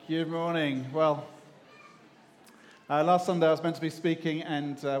Good morning. Well, last Sunday I was meant to be speaking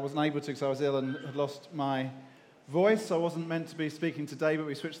and wasn't able to because I was ill and had lost my voice. I wasn't meant to be speaking today, but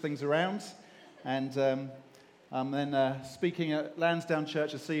we switched things around. And I'm then speaking at Lansdowne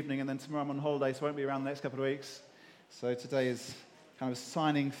Church this evening, and then tomorrow I'm on holiday, so I won't be around the next couple of weeks. So today is kind of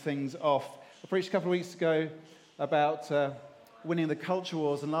signing things off. I preached a couple of weeks ago about winning the culture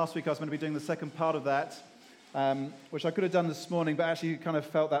wars, and last week I was going to be doing the second part of that. Which I could have done this morning, but actually kind of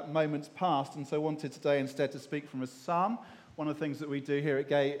felt that moment's passed, and so wanted today instead to speak from a psalm. One of the things that we do here at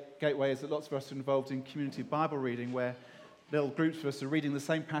Gateway is that lots of us are involved in community Bible reading, where little groups of us are reading the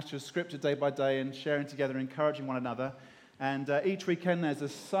same passage of Scripture day by day and sharing together, encouraging one another. And each weekend there's a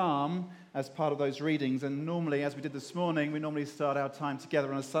psalm as part of those readings, and normally, as we did this morning, we normally start our time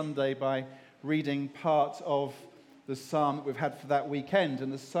together on a Sunday by reading part of the psalm that we've had for that weekend.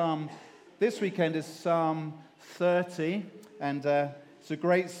 And the psalm this weekend is Psalm 30, and it's a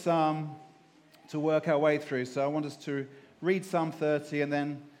great psalm to work our way through. So I want us to read Psalm 30 and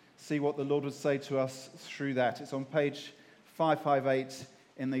then see what the Lord would say to us through that. It's on page 558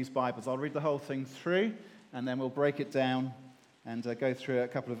 in these Bibles. I'll read the whole thing through, and then we'll break it down and go through a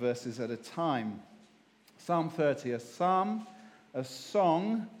couple of verses at a time. Psalm 30, a psalm, a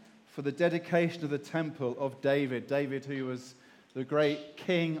song for the dedication of the temple of David. David, who was the great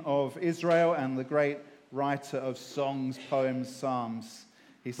king of Israel and the great writer of songs, poems, psalms.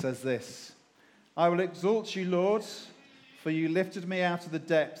 He says this: I will exalt you, Lord, for you lifted me out of the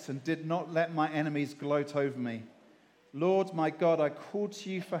depths and did not let my enemies gloat over me. Lord, my God, I called to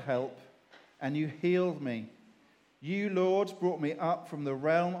you for help, and you healed me. You, Lord, brought me up from the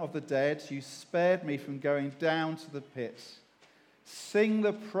realm of the dead. You spared me from going down to the pit. Sing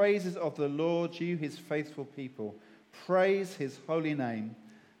the praises of the Lord, you, his faithful people. Praise his holy name,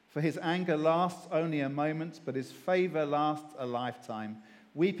 for his anger lasts only a moment, but his favor lasts a lifetime.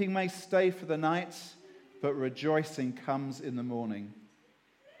 Weeping may stay for the night, but rejoicing comes in the morning.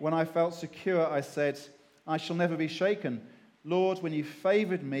 When I felt secure, I said, I shall never be shaken. Lord, when you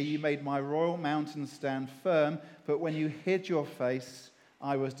favored me, you made my royal mountain stand firm, but when you hid your face,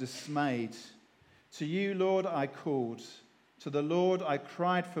 I was dismayed. To you, Lord, I called. To the Lord I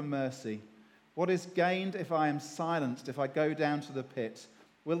cried for mercy. What is gained if I am silenced, if I go down to the pit?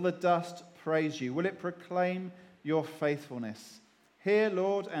 Will the dust praise you? Will it proclaim your faithfulness? Hear,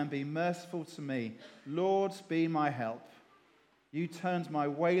 Lord, and be merciful to me. Lord, be my help. You turned my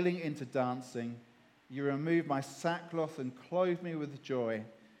wailing into dancing. You removed my sackcloth and clothed me with joy,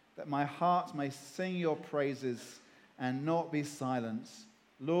 that my heart may sing your praises and not be silent.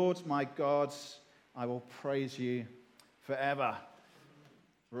 Lord, my God, I will praise you forever.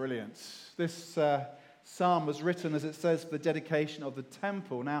 Brilliant. This psalm was written, as it says, for the dedication of the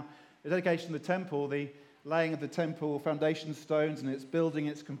temple. Now, the dedication of the temple, the laying of the temple foundation stones and its building,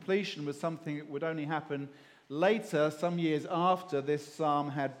 its completion, was something that would only happen later, some years after this psalm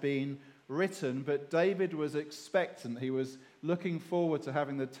had been written. But David was expectant. He was looking forward to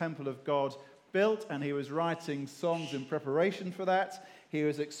having the temple of God built, and he was writing songs in preparation for that. He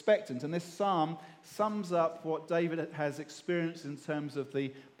was expectant, and this psalm sums up what David has experienced in terms of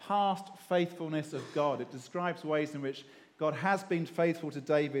the past faithfulness of God. It describes ways in which God has been faithful to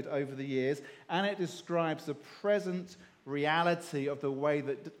David over the years, and it describes the present reality of the way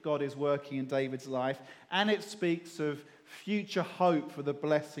that God is working in David's life, and it speaks of future hope for the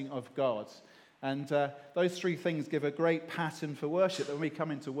blessing of God. And those three things give a great pattern for worship. That when we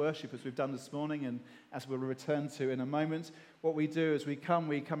come into worship, as we've done this morning and as we'll return to in a moment, what we do is we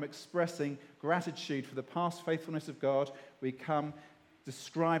come expressing gratitude for the past faithfulness of God. We come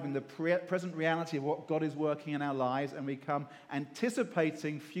describing the present reality of what God is working in our lives, and we come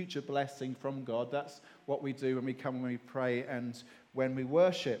anticipating future blessing from God. That's what we do when we come, when we pray, and when we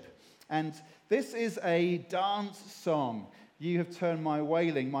worship. And this is a dance song. You have turned my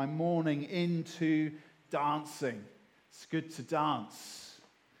wailing, my mourning into dancing. It's good to dance.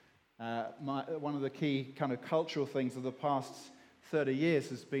 One of the key kind of cultural things of the past 30 years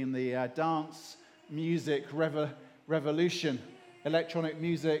has been the dance music revolution. Electronic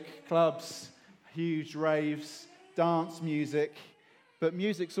music, clubs, huge raves, dance music. But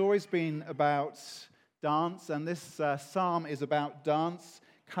music's always been about dance, and this psalm is about dance.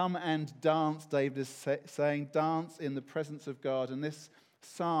 Come and dance, David is saying, dance in the presence of God. And this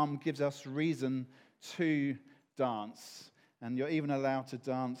psalm gives us reason to dance. And you're even allowed to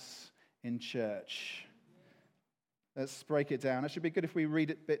dance in church. Let's break it down. It should be good if we read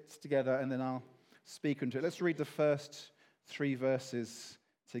it bits together and then I'll speak into it. Let's read the first 3 verses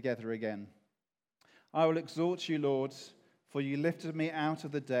together again. I will exalt you, Lord, for you lifted me out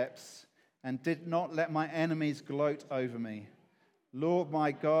of the depths and did not let my enemies gloat over me. Lord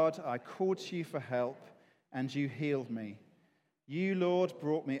my God, I called to you for help, and you healed me. You, Lord,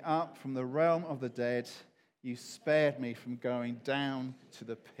 brought me up from the realm of the dead. You spared me from going down to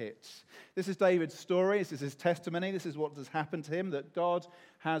the pit. This is David's story. This is his testimony. This is what has happened to him, that God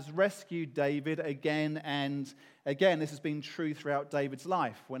has rescued David again and again. This has been true throughout David's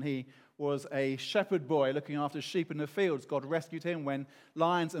life. When he was a shepherd boy looking after sheep in the fields, God rescued him. When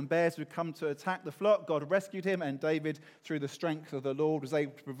lions and bears would come to attack the flock, God rescued him, and David, through the strength of the Lord, was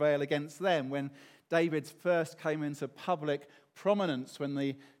able to prevail against them. When David first came into public prominence, when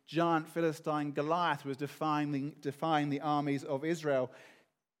the giant Philistine Goliath was defying the armies of Israel,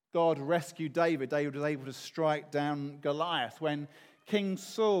 God rescued David. David was able to strike down Goliath. When King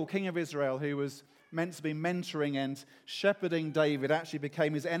Saul, king of Israel, who was meant to be mentoring and shepherding David, actually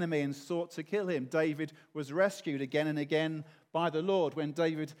became his enemy and sought to kill him, David was rescued again and again by the Lord. When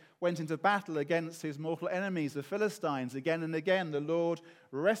David went into battle against his mortal enemies, the Philistines, again and again the Lord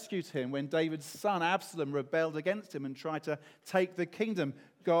rescued him. When David's son Absalom rebelled against him and tried to take the kingdom,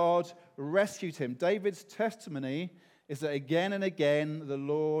 God rescued him. David's testimony is that again and again the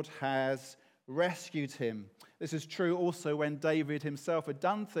Lord has rescued him. This is true also when David himself had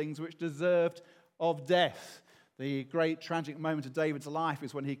done things which deserved of death. The great tragic moment of David's life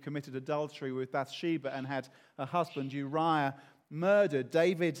is when he committed adultery with Bathsheba and had her husband Uriah murdered.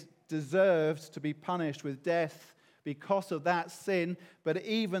 David deserved to be punished with death because of that sin, but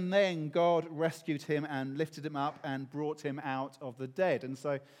even then God rescued him and lifted him up and brought him out of the dead. And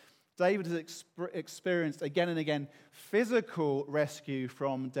so David has experienced again and again physical rescue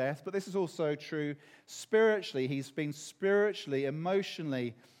from death, but this is also true spiritually. He's been spiritually,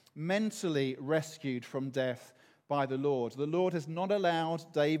 emotionally, mentally rescued from death by the Lord. The Lord has not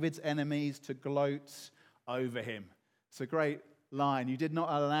allowed David's enemies to gloat over him. It's a great line. You did not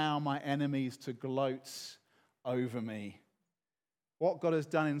allow my enemies to gloat over me. What God has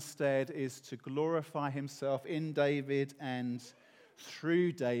done instead is to glorify himself in David and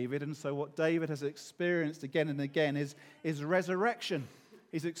through David. And so what David has experienced again and again is resurrection.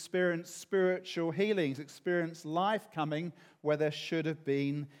 He's experienced spiritual healing. He's experienced life coming where there should have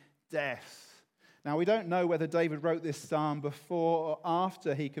been death. Now, we don't know whether David wrote this psalm before or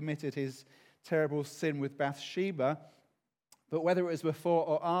after he committed his terrible sin with Bathsheba, but whether it was before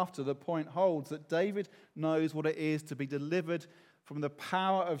or after, the point holds that David knows what it is to be delivered from the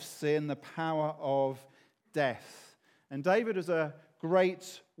power of sin, the power of death. And David is a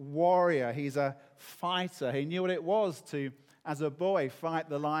great warrior. He's a fighter. He knew what it was to, as a boy, fight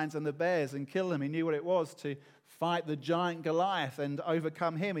the lions and the bears and kill them. He knew what it was to fight the giant Goliath and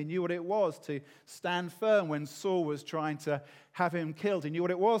overcome him. He knew what it was to stand firm when Saul was trying to have him killed. He knew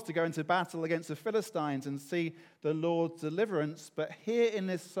what it was to go into battle against the Philistines and see the Lord's deliverance. But here in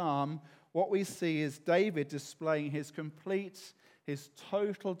this psalm, what we see is David displaying his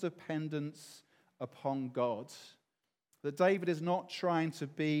total dependence upon God. That David is not trying to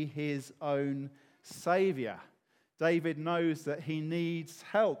be his own savior. David knows that he needs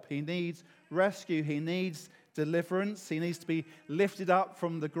help. He needs rescue. He needs deliverance. He needs to be lifted up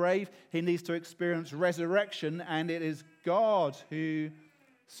from the grave. He needs to experience resurrection, and it is God who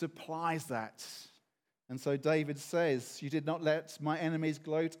supplies that. And so David says, you did not let my enemies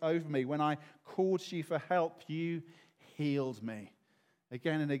gloat over me. When I called to you for help, you healed me.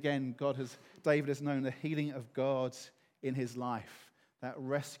 Again and again, David has known the healing of God in his life, that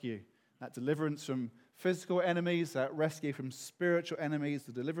rescue, that deliverance from physical enemies, that rescue from spiritual enemies,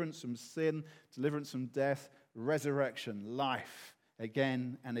 the deliverance from sin, deliverance from death, resurrection, life,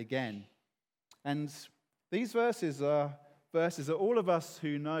 again and again. And these verses are verses that all of us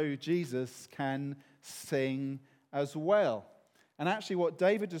who know Jesus can sing as well. And actually what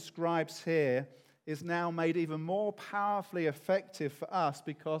David describes here is now made even more powerfully effective for us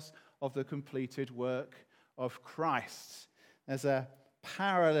because of the completed work of Christ. There's a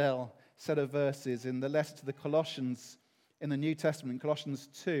parallel set of verses in the letter to the Colossians in the New Testament. In Colossians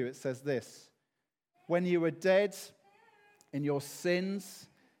 2, it says this: when you were dead in your sins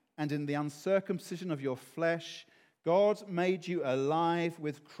and in the uncircumcision of your flesh, God made you alive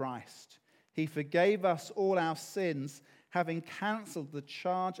with Christ. He forgave us all our sins, having cancelled the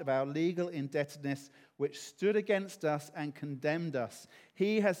charge of our legal indebtedness, which stood against us and condemned us.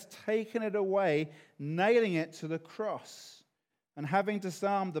 He has taken it away, nailing it to the cross. And having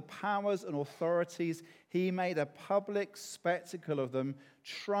disarmed the powers and authorities, he made a public spectacle of them,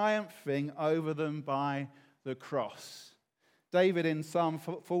 triumphing over them by the cross. David in Psalm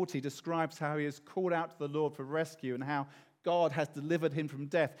 40 describes how he has called out to the Lord for rescue and how God has delivered him from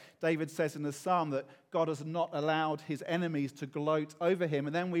death. David says in the psalm that God has not allowed his enemies to gloat over him.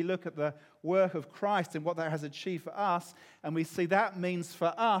 And then we look at the work of Christ and what that has achieved for us, and we see that means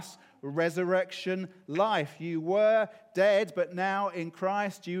for us resurrection life. You were dead, but now in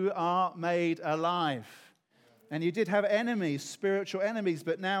Christ you are made alive. And you did have enemies, spiritual enemies,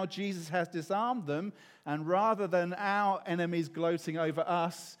 but now Jesus has disarmed them, and rather than our enemies gloating over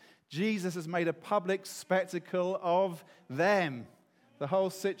us, Jesus has made a public spectacle of them. The whole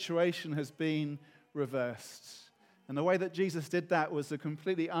situation has been reversed. And the way that Jesus did that was a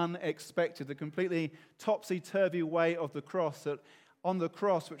completely unexpected, a completely topsy-turvy way of the cross. That on the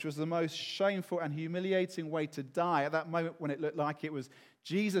cross, which was the most shameful and humiliating way to die, at that moment when it looked like it was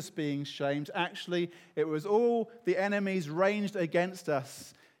Jesus being shamed, actually it was all the enemies ranged against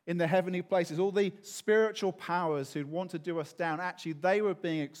us in the heavenly places, all the spiritual powers who'd want to do us down. Actually, they were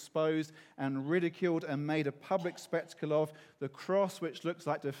being exposed and ridiculed and made a public spectacle of. The cross, which looks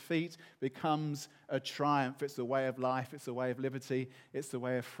like defeat, becomes a triumph. It's a way of life. It's a way of liberty. It's the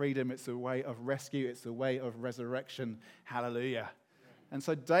way of freedom. It's a way of rescue. It's a way of resurrection. Hallelujah. And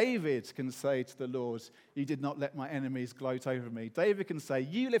so David can say to the Lord, you did not let my enemies gloat over me. David can say,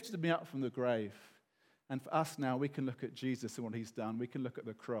 you lifted me up from the grave. And for us now, we can look at Jesus and what he's done. We can look at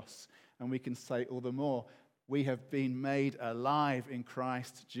the cross and we can say all the more, we have been made alive in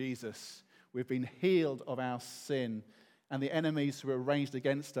Christ Jesus. We've been healed of our sin. And the enemies who were ranged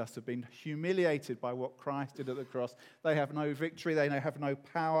against us have been humiliated by what Christ did at the cross. They have no victory. They have no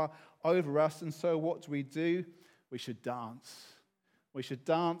power over us. And so what do? We should dance. We should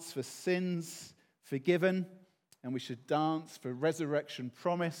dance for sins forgiven. And we should dance for resurrection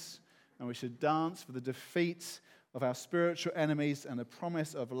promise. And we should dance for the defeat of our spiritual enemies and the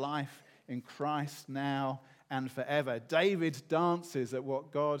promise of life in Christ now and forever. David dances at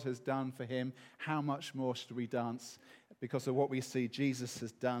what God has done for him. How much more should we dance because of what we see Jesus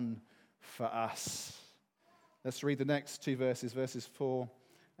has done for us? Let's read the next two verses, verses 4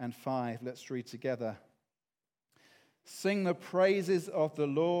 and 5. Let's read together. Sing the praises of the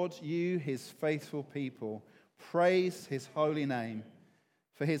Lord, you, his faithful people. Praise his holy name.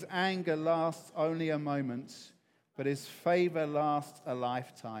 For his anger lasts only a moment, but his favor lasts a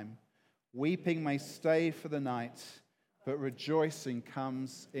lifetime. Weeping may stay for the night, but rejoicing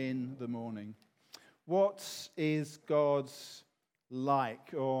comes in the morning. What is God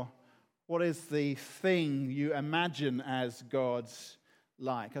like? Or what is the thing you imagine as God's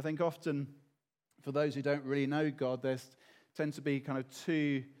like? I think often, for those who don't really know God, there tends to be kind of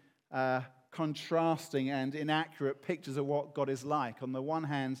two contrasting and inaccurate pictures of what God is like. On the one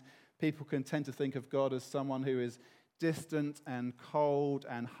hand, people can tend to think of God as someone who is distant and cold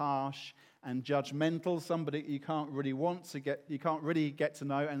and harsh and judgmental, somebody you can't really get to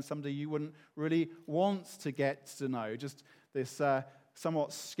know, and somebody you wouldn't really want to get to know. Just this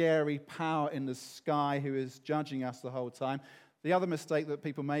somewhat scary power in the sky who is judging us the whole time. The other mistake that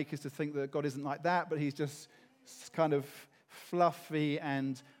people make is to think that God isn't like that, but he's just kind of fluffy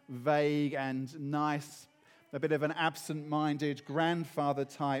and vague and nice, a bit of an absent-minded grandfather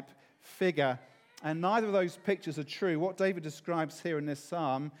type figure. And neither of those pictures are true. What David describes here in this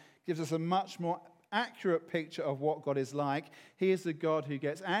psalm gives us a much more accurate picture of what God is like. He is the God who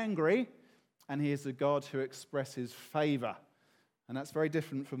gets angry, and he is the God who expresses favor. And that's very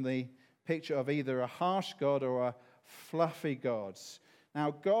different from the picture of either a harsh God or a fluffy God.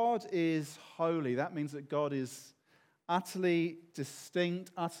 Now, God is holy. That means that God is utterly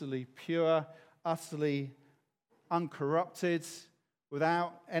distinct, utterly pure, utterly uncorrupted,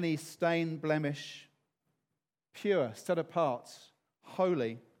 without any stain, blemish, pure, set apart,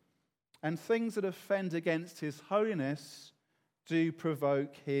 holy. And things that offend against his holiness do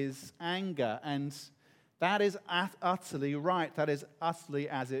provoke his anger. And that is utterly right. That is utterly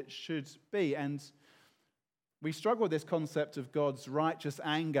as it should be. And we struggle with this concept of God's righteous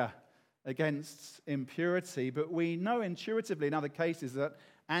anger against impurity, but we know intuitively in other cases that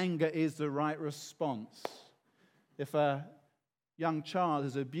anger is the right response. If a young child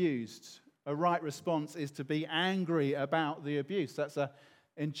is abused, a right response is to be angry about the abuse. That's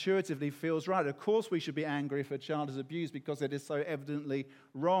intuitively feels right. Of course we should be angry if a child is abused because it is so evidently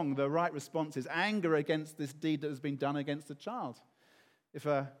wrong. The right response is anger against this deed that has been done against the child. If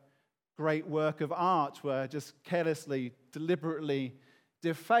a great work of art were just carelessly, deliberately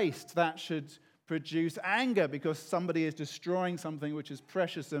defaced, that should produce anger because somebody is destroying something which is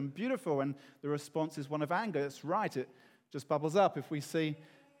precious and beautiful, and the response is one of anger. That's right, it just bubbles up. If we see,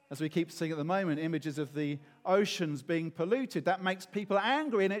 as we keep seeing at the moment, images of the oceans being polluted, that makes people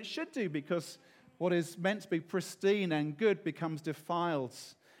angry, and it should do, because what is meant to be pristine and good becomes defiled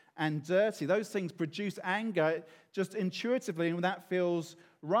and dirty. Those things produce anger just intuitively, and that feels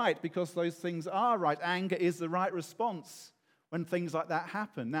right because those things are right. Anger is the right response when things like that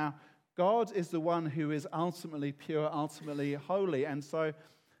happen. Now, God is the one who is ultimately pure, ultimately holy, and so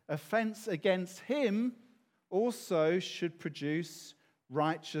offense against him also should produce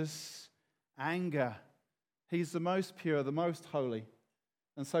righteous anger. He's the most pure, the most holy.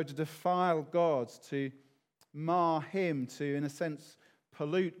 And so to defile God, to mar him, to, in a sense,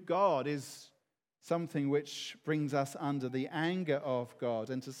 pollute God is something which brings us under the anger of God.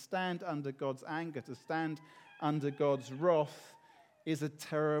 And to stand under God's anger, to stand under God's wrath is a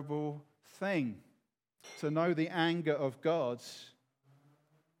terrible thing. To know the anger of God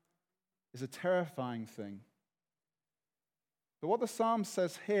is a terrifying thing. But what the psalm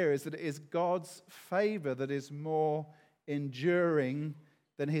says here is that it is God's favor that is more enduring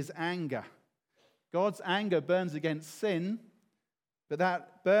than his anger. God's anger burns against sin, but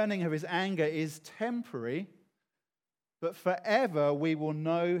that burning of his anger is temporary. But forever we will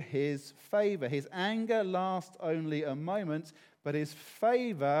know his favor. His anger lasts only a moment, but his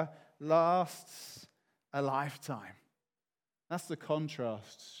favor lasts a lifetime. That's the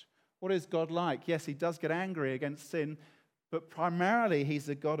contrast. What is God like? Yes, he does get angry against sin, but primarily he's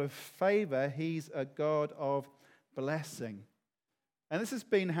a God of favor. He's a God of blessing. And this has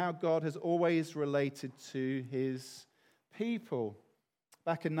been how God has always related to his people.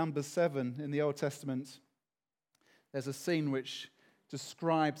 Back in Numbers 7 in the Old Testament, there's a scene which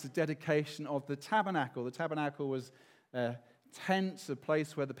describes the dedication of the tabernacle. The tabernacle was a tent, a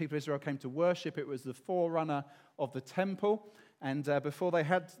place where the people of Israel came to worship. It was the forerunner of the temple. And before they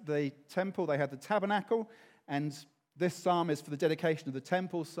had the temple, they had the tabernacle. And this psalm is for the dedication of the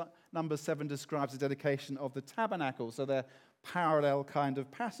temple. Numbers 7 describes the dedication of the tabernacle. So they're parallel kind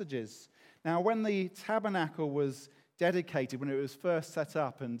of passages. Now, when the tabernacle was dedicated, when it was first set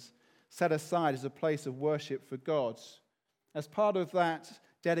up and set aside as a place of worship for God, as part of that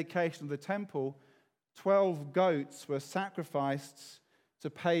dedication of the temple, 12 goats were sacrificed to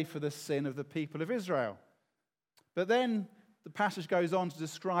pay for the sin of the people of Israel. But then the passage goes on to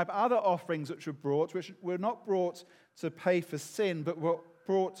describe other offerings which were not brought to pay for sin, but were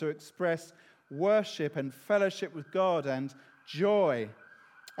brought to express worship and fellowship with God and joy.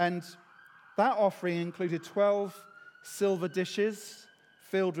 And that offering included 12 silver dishes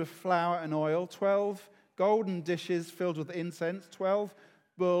filled with flour and oil, 12 golden dishes filled with incense, 12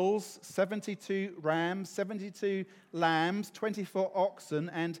 bulls, 72 rams, 72 lambs, 24 oxen,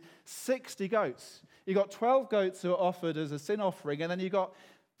 and 60 goats. You got 12 goats who are offered as a sin offering, and then you got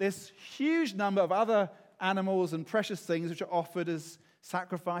this huge number of other animals and precious things which are offered as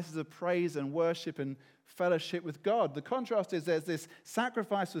sacrifices of praise and worship and fellowship with God. The contrast is there's this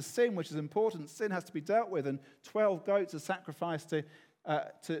sacrifice for sin, which is important. Sin has to be dealt with, and 12 goats are sacrificed to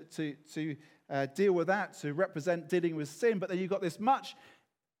deal with that, to represent dealing with sin. But then you've got this much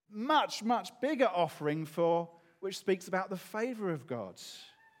bigger offering which speaks about the favor of God.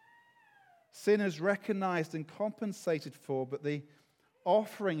 Sin is recognized and compensated for, but the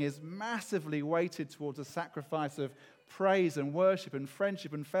offering is massively weighted towards a sacrifice of praise and worship and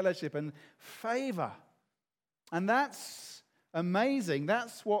friendship and fellowship and favor. And that's amazing.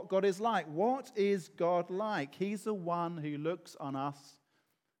 That's what God is like. What is God like? He's the one who looks on us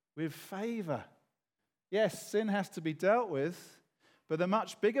with favor. Yes, sin has to be dealt with, but the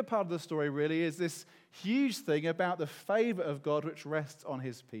much bigger part of the story really is this huge thing about the favor of God which rests on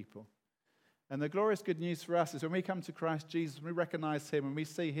his people. And the glorious good news for us is when we come to Christ Jesus, when we recognize him, when we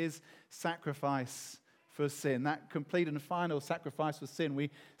see his sacrifice for sin, that complete and final sacrifice for sin,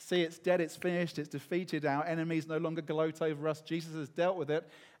 we see it's dead, it's finished, it's defeated, our enemies no longer gloat over us, Jesus has dealt with it.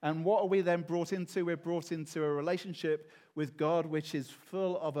 And what are we then brought into? We're brought into a relationship with God which is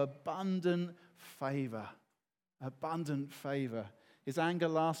full of abundant favor. Abundant favor. His anger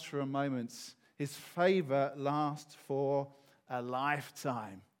lasts for a moment. His favor lasts for a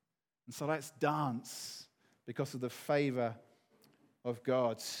lifetime. And so let's dance because of the favor of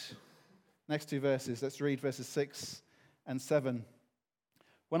God. Next two verses, let's read verses 6 and 7.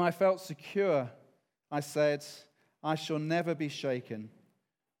 When I felt secure, I said, I shall never be shaken.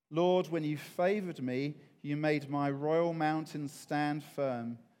 Lord, when you favored me, you made my royal mountain stand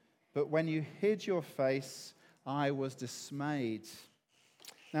firm. But when you hid your face, I was dismayed.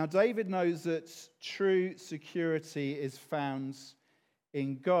 Now, David knows that true security is found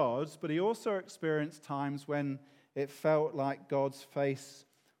in God, but he also experienced times when it felt like God's face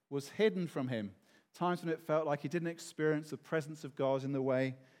was hidden from him. Times when it felt like he didn't experience the presence of God in the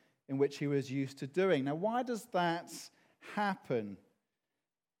way in which he was used to doing. Now, why does that happen?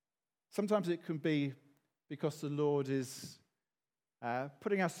 Sometimes it can be because the Lord is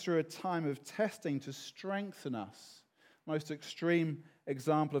putting us through a time of testing to strengthen us. Most extreme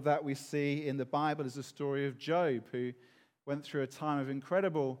example of that we see in the Bible is the story of Job, who went through a time of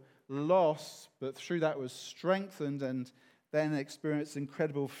incredible loss, but through that was strengthened and then experienced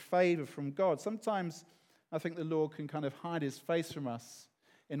incredible favor from God. Sometimes I think the Lord can kind of hide his face from us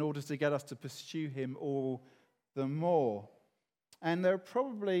in order to get us to pursue him all the more. And there are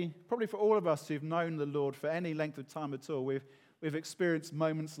probably for all of us who've known the Lord for any length of time at all, we've experienced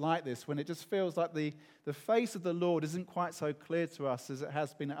moments like this when it just feels like the face of the Lord isn't quite so clear to us as it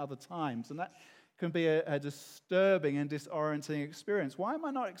has been at other times. And that can be a disturbing and disorienting experience. Why am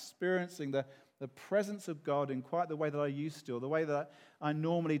I not experiencing the presence of God in quite the way that I used to, or the way that I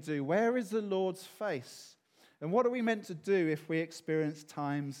normally do? Where is the Lord's face? And what are we meant to do if we experience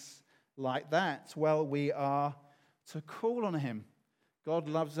times like that? Well, we are to call on him. God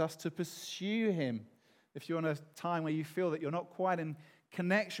loves us to pursue him. If you're in a time where you feel that you're not quite in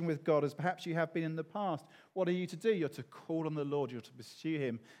connection with God as perhaps you have been in the past, what are you to do? You're to call on the Lord. You're to pursue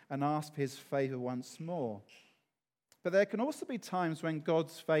him and ask for his favor once more. But there can also be times when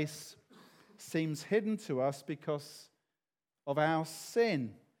God's face seems hidden to us because of our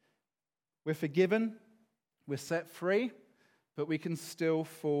sin. We're forgiven, we're set free, but we can still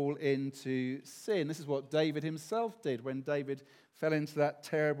fall into sin. This is what David himself did when David fell into that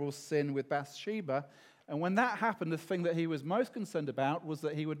terrible sin with Bathsheba. And when that happened, the thing that he was most concerned about was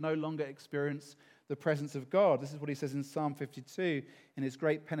that he would no longer experience the presence of God. This is what he says in Psalm 52, in his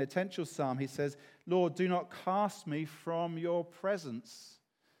great penitential psalm. He says, "Lord, do not cast me from your presence."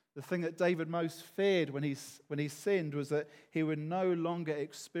 The thing that David most feared when he sinned was that he would no longer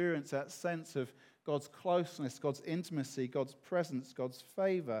experience that sense of God's closeness, God's intimacy, God's presence, God's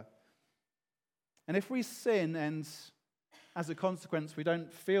favor. And if we sin and as a consequence we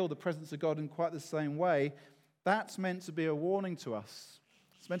don't feel the presence of God in quite the same way, that's meant to be a warning to us.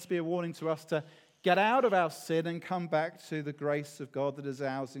 It's meant to be a warning to us to get out of our sin and come back to the grace of God that is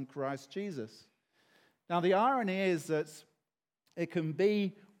ours in Christ Jesus. Now, the irony is that it can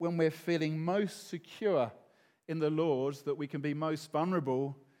be when we're feeling most secure in the Lord that we can be most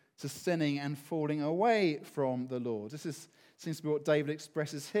vulnerable to sinning and falling away from the Lord. This seems to be what David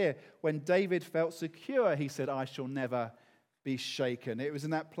expresses here. When David felt secure, he said, "I shall never be shaken." It was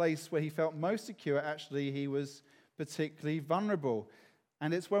in that place where he felt most secure, actually, he was particularly vulnerable.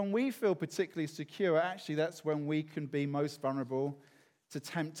 And it's when we feel particularly secure, actually, that's when we can be most vulnerable to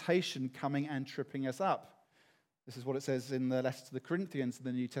temptation coming and tripping us up. This is what it says in the letter to the Corinthians in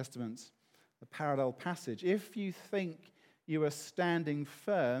the New Testament, the parallel passage. "If you think you are standing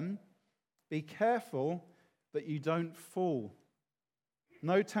firm, be careful that you don't fall.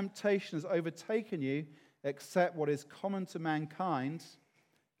 No temptation has overtaken you except what is common to mankind,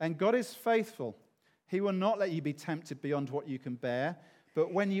 and God is faithful. He will not let you be tempted beyond what you can bear,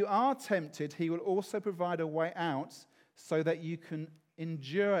 but when you are tempted, he will also provide a way out so that you can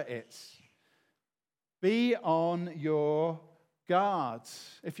endure it." Be on your guard.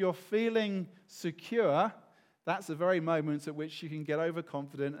 If you're feeling secure, that's the very moment at which you can get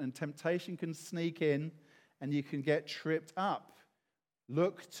overconfident and temptation can sneak in and you can get tripped up.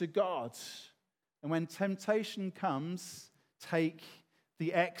 Look to God. And when temptation comes, take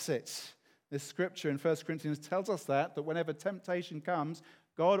the exit. The scripture in 1 Corinthians tells us that whenever temptation comes,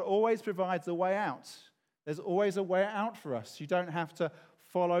 God always provides a way out. There's always a way out for us. You don't have to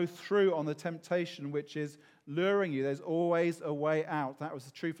follow through on the temptation which is luring you. There's always a way out. That was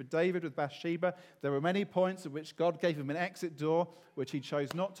true for David with Bathsheba. There were many points at which God gave him an exit door, which he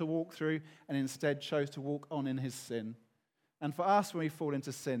chose not to walk through and instead chose to walk on in his sin. And for us, when we fall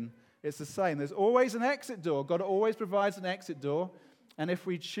into sin, it's the same. There's always an exit door. God always provides an exit door. And if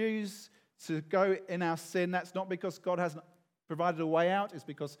we choose to go in our sin, that's not because God hasn't provided a way out. It's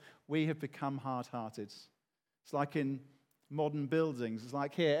because we have become hard-hearted. It's like in modern buildings. It's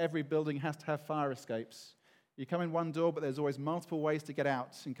like here, every building has to have fire escapes. You come in one door, but there's always multiple ways to get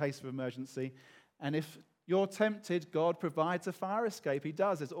out in case of emergency. And if you're tempted, God provides a fire escape. He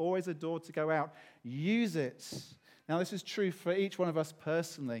does. There's always a door to go out. Use it. Now, this is true for each one of us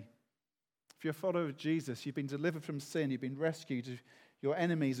personally. If you're a follower of Jesus, you've been delivered from sin, you've been rescued, your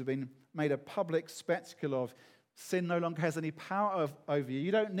enemies have been made a public spectacle of. Sin no longer has any power over you.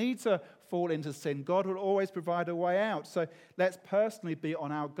 You don't need to fall into sin. God will always provide a way out. So let's personally be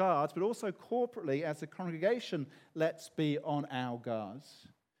on our guard, but also corporately as a congregation, let's be on our guards.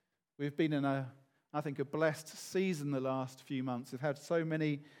 We've been in a blessed season the last few months. We've had so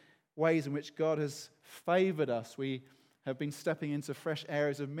many ways in which God has favored us. We have been stepping into fresh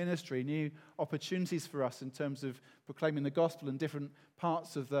areas of ministry, new opportunities for us in terms of proclaiming the gospel in different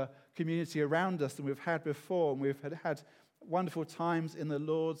parts of the community around us than we've had before. And we've had wonderful times in the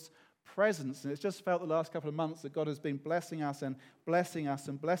Lord's presence. And it's just felt the last couple of months that God has been blessing us and blessing us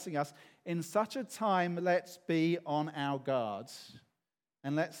and blessing us. In such a time, let's be on our guard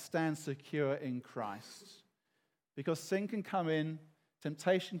and let's stand secure in Christ. Because sin can come in,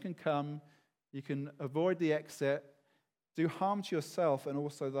 temptation can come, you can avoid the exit, do harm to yourself, and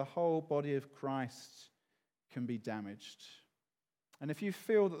also the whole body of Christ can be damaged. And if you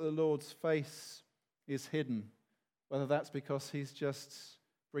feel that the Lord's face is hidden, whether that's because he's just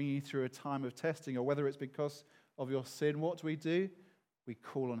bringing you through a time of testing or whether it's because of your sin, what do? We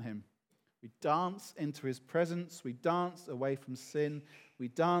call on him. We dance into his presence. We dance away from sin. We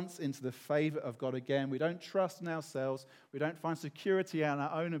dance into the favor of God again. We don't trust in ourselves. We don't find security in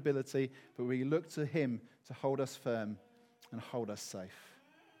our own ability, but we look to him to hold us firm and hold us safe.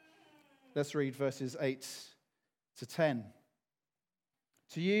 Let's read verses 8 to 10.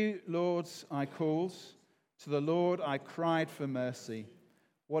 To you, Lord, I called. To the Lord I cried for mercy.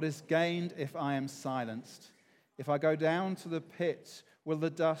 What is gained if I am silenced? If I go down to the pit, will the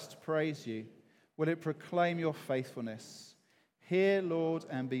dust praise you? Will it proclaim your faithfulness? Hear, Lord,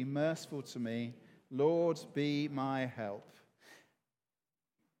 and be merciful to me. Lord, be my help.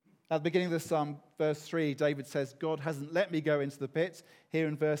 At the beginning of the psalm, verse 3, David says, God hasn't let me go into the pit. Here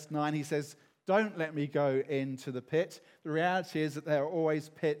in verse 9, he says, don't let me go into the pit. The reality is that there are always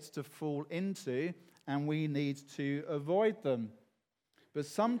pits to fall into, and we need to avoid them. But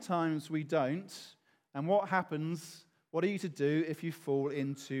sometimes we don't. And what happens? What are you to do if you fall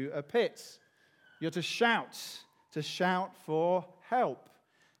into a pit? You're to shout for help.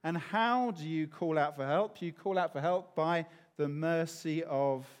 And how do you call out for help? You call out for help by the mercy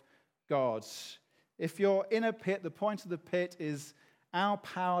of God. If you're in a pit, the point of the pit is our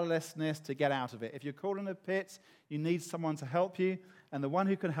powerlessness to get out of it. If you're caught in a pit, you need someone to help you, and the one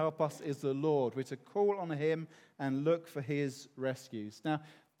who can help us is the Lord. We're to call on him and look for his rescues. Now,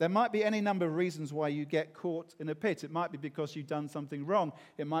 there might be any number of reasons why you get caught in a pit. It might be because you've done something wrong.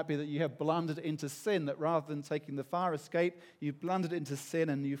 It might be that you have blundered into sin, that rather than taking the fire escape, you've blundered into sin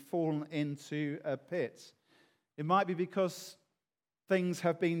and you've fallen into a pit. It might be because things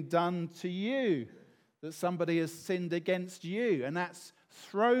have been done to you, that somebody has sinned against you, and that's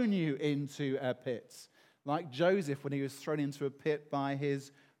thrown you into a pit. Like Joseph when he was thrown into a pit by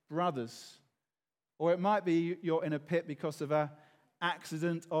his brothers. Or it might be you're in a pit because of an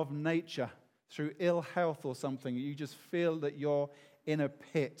accident of nature, through ill health or something. You just feel that you're in a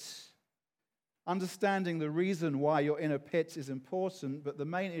pit. Understanding the reason why you're in a pit is important, but the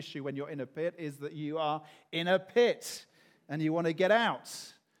main issue when you're in a pit is that you are in a pit and you want to get out.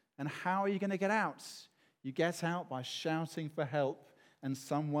 And how are you going to get out? You get out by shouting for help and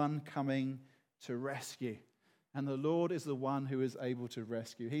someone coming to rescue. And the Lord is the one who is able to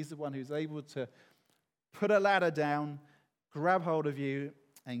rescue. He's the one who's able to put a ladder down, grab hold of you,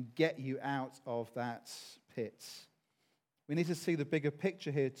 and get you out of that pit. We need to see the bigger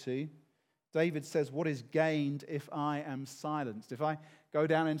picture here too. David says, what is gained if I am silenced? If I go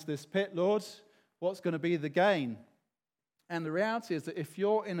down into this pit, Lord, what's going to be the gain? And the reality is that if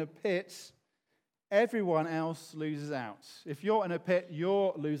you're in a pit, everyone else loses out. If you're in a pit,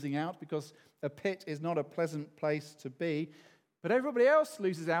 you're losing out because a pit is not a pleasant place to be. But everybody else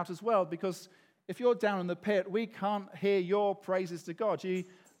loses out as well because if you're down in the pit, we can't hear your praises to God. You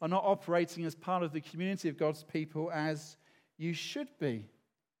are not operating as part of the community of God's people as you should be.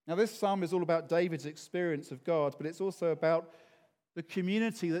 Now, this psalm is all about David's experience of God, but it's also about the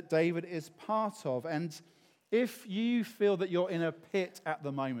community that David is part of. And if you feel that you're in a pit at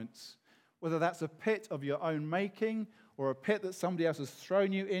the moment, whether that's a pit of your own making or a pit that somebody else has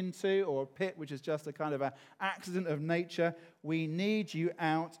thrown you into or a pit which is just a kind of an accident of nature, we need you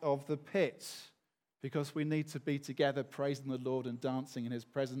out of the pit because we need to be together praising the Lord and dancing in his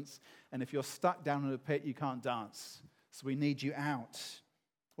presence. And if you're stuck down in a pit, you can't dance. So we need you out.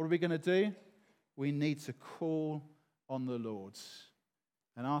 What are we going to do? We need to call on the Lord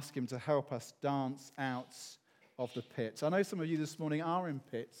and ask him to help us dance out of the pit. I know some of you this morning are in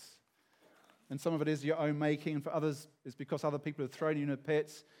pits. And some of it is your own making, and for others, it's because other people have thrown you in a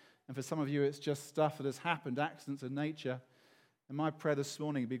pit. And for some of you, it's just stuff that has happened, accidents of nature. And my prayer this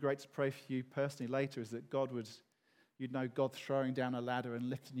morning, it'd be great to pray for you personally later, is that you'd know God throwing down a ladder and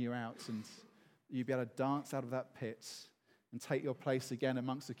lifting you out, and you'd be able to dance out of that pit and take your place again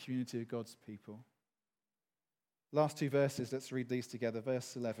amongst the community of God's people. Last two verses, let's read these together.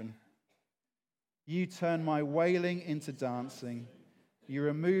 Verse 11. You turn my wailing into dancing. You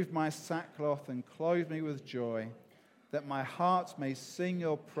removed my sackcloth and clothed me with joy, that my heart may sing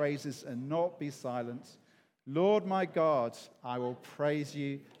your praises and not be silent. Lord my God, I will praise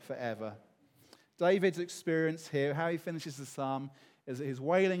you forever. David's experience here, how he finishes the psalm, is that his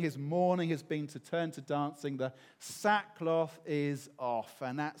wailing, his mourning has been to turn to dancing. The sackcloth is off,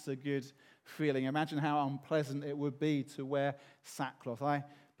 and that's a good feeling. Imagine how unpleasant it would be to wear sackcloth. I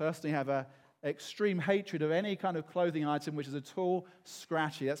personally have an extreme hatred of any kind of clothing item which is at all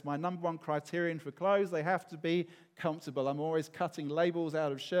scratchy. That's my number one criterion for clothes. They have to be comfortable. I'm always cutting labels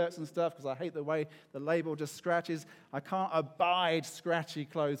out of shirts and stuff because I hate the way the label just scratches. I can't abide scratchy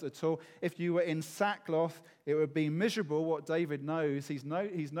clothes at all. If you were in sackcloth, it would be miserable. What David knows, he's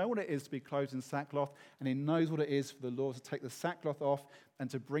known what it is to be clothed in sackcloth, and he knows what it is for the Lord to take the sackcloth off and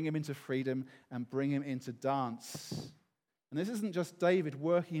to bring him into freedom and bring him into dance. And this isn't just David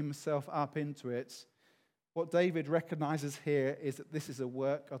working himself up into it. What David recognizes here is that this is a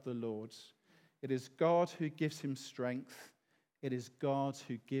work of the Lord. It is God who gives him strength. It is God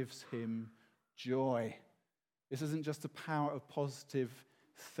who gives him joy. This isn't just the power of positive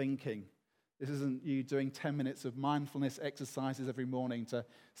thinking. This isn't you doing 10 minutes of mindfulness exercises every morning to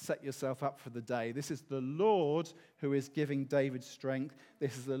set yourself up for the day. This is the Lord who is giving David strength.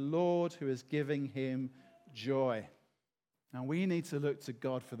 This is the Lord who is giving him joy. And we need to look to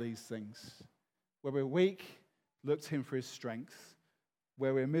God for these things. Where we're weak, look to him for his strength.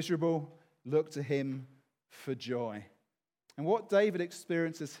 Where we're miserable, look to him for joy. And what David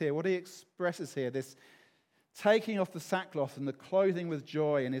experiences here, what he expresses here, this taking off the sackcloth and the clothing with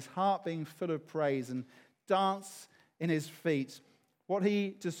joy and his heart being full of praise and dance in his feet, what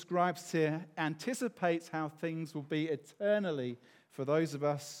he describes here anticipates how things will be eternally for those of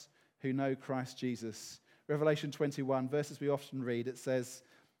us who know Christ Jesus. Revelation 21, verses we often read, it says,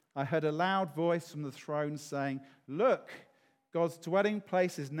 I heard a loud voice from the throne saying, look, God's dwelling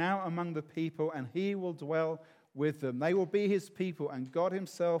place is now among the people, and he will dwell with them. They will be his people, and God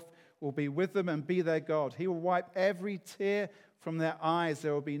himself will be with them and be their God. He will wipe every tear from their eyes.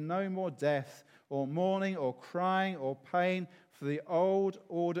 There will be no more death, or mourning, or crying, or pain, for the old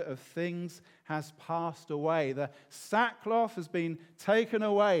order of things has passed away. The sackcloth has been taken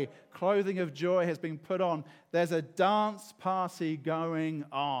away. Clothing of joy has been put on. There's a dance party going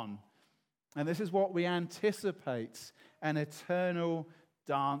on. And this is what we anticipate, an eternal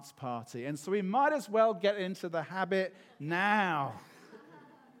dance party. And so we might as well get into the habit now.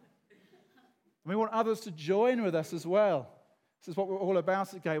 We want others to join with us as well. This is what we're all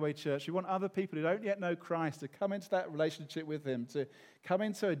about at Gateway Church. We want other people who don't yet know Christ to come into that relationship with him, to come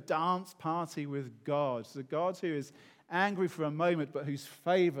into a dance party with God. The God who is angry for a moment, but whose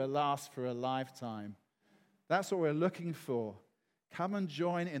favor lasts for a lifetime. That's what we're looking for. Come and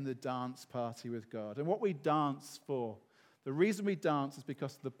join in the dance party with God. And what we dance for, the reason we dance is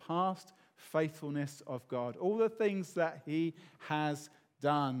because of the past faithfulness of God. All the things that he has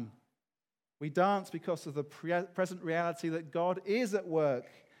done. We dance because of the present reality that God is at work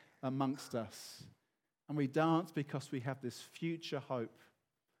amongst us. And we dance because we have this future hope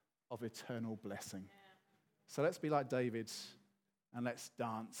of eternal blessing. So let's be like David and let's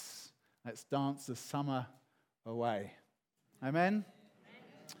dance. Let's dance the summer away. Amen?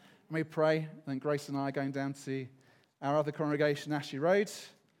 Let me pray. Then Grace and I are going down to our other congregation, Ashley Road.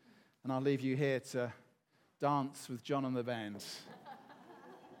 And I'll leave you here to dance with John and the band.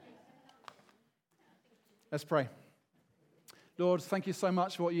 Let's pray. Lord, thank you so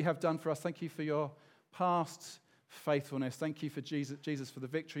much for what you have done for us. Thank you for your past faithfulness. Thank you for Jesus, for the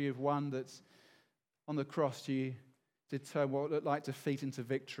victory you've won, that on the cross you did turn what looked like defeat into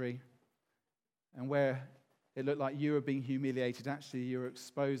victory. And where it looked like you were being humiliated, actually you were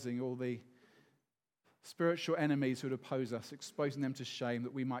exposing all the spiritual enemies who would oppose us, exposing them to shame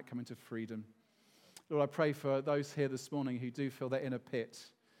that we might come into freedom. Lord, I pray for those here this morning who do feel they're in a pit.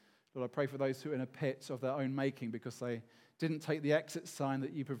 Lord, I pray for those who are in a pit of their own making because they didn't take the exit sign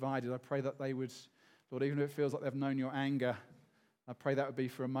that you provided. I pray that they would, Lord, even if it feels like they've known your anger, I pray that would be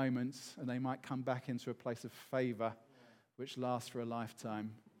for a moment and they might come back into a place of favor which lasts for a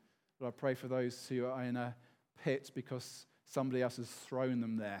lifetime. Lord, I pray for those who are in a pit because somebody else has thrown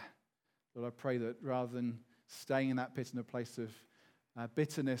them there. Lord, I pray that rather than staying in that pit in a place of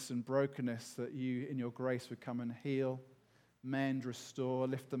bitterness and brokenness, that you in your grace would come and heal, mend, restore,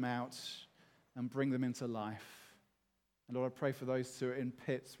 lift them out, and bring them into life. And Lord, I pray for those who are in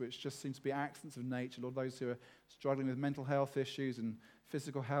pits, which just seem to be accidents of nature. Lord, those who are struggling with mental health issues and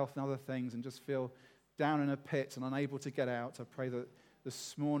physical health and other things and just feel down in a pit and unable to get out. I pray that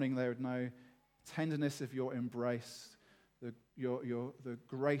this morning they would know tenderness of your embrace, the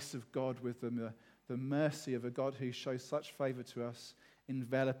grace of God with them, the mercy of a God who shows such favor to us,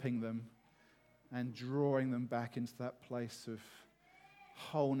 enveloping them and drawing them back into that place of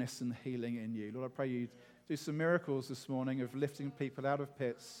wholeness and healing in you. Lord, I pray you do some miracles this morning of lifting people out of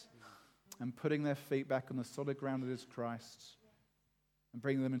pits and putting their feet back on the solid ground that is Christ and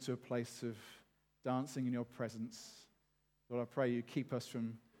bringing them into a place of dancing in your presence. Lord, I pray you keep us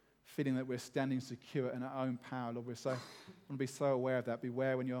from feeling that we're standing secure in our own power. Lord, we want to be so aware of that.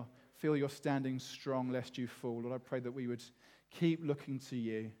 Beware when you feel you're standing strong lest you fall. Lord, I pray that we would keep looking to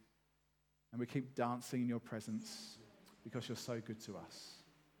you and we keep dancing in your presence because you're so good to us.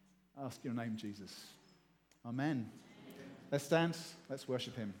 I ask in your name, Jesus. Amen. Let's stand. Let's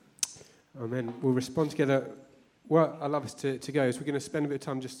worship him. Amen. We'll respond together. Well, I'd love us to go. So we're going to spend a bit of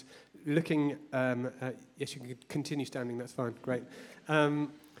time just looking. Yes, you can continue standing. That's fine. Great. We're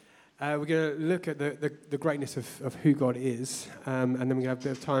going to look at the greatness of who God is, and then we're going to have a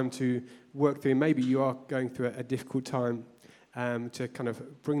bit of time to work through. Maybe you are going through a difficult time, to kind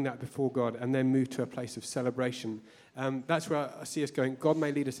of bring that before God and then move to a place of celebration. That's where I see us going. God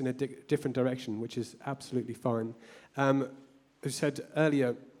may lead us in a different direction, which is absolutely fine. As I said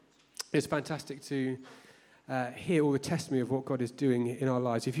earlier, it's fantastic to hear all the testimony of what God is doing in our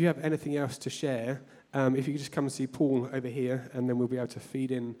lives. If you have anything else to share, if you could just come and see Paul over here, and then we'll be able to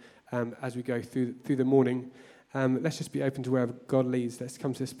feed in as we go through the morning. Let's just be open to wherever God leads. Let's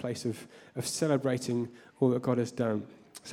come to this place of celebrating all that God has done.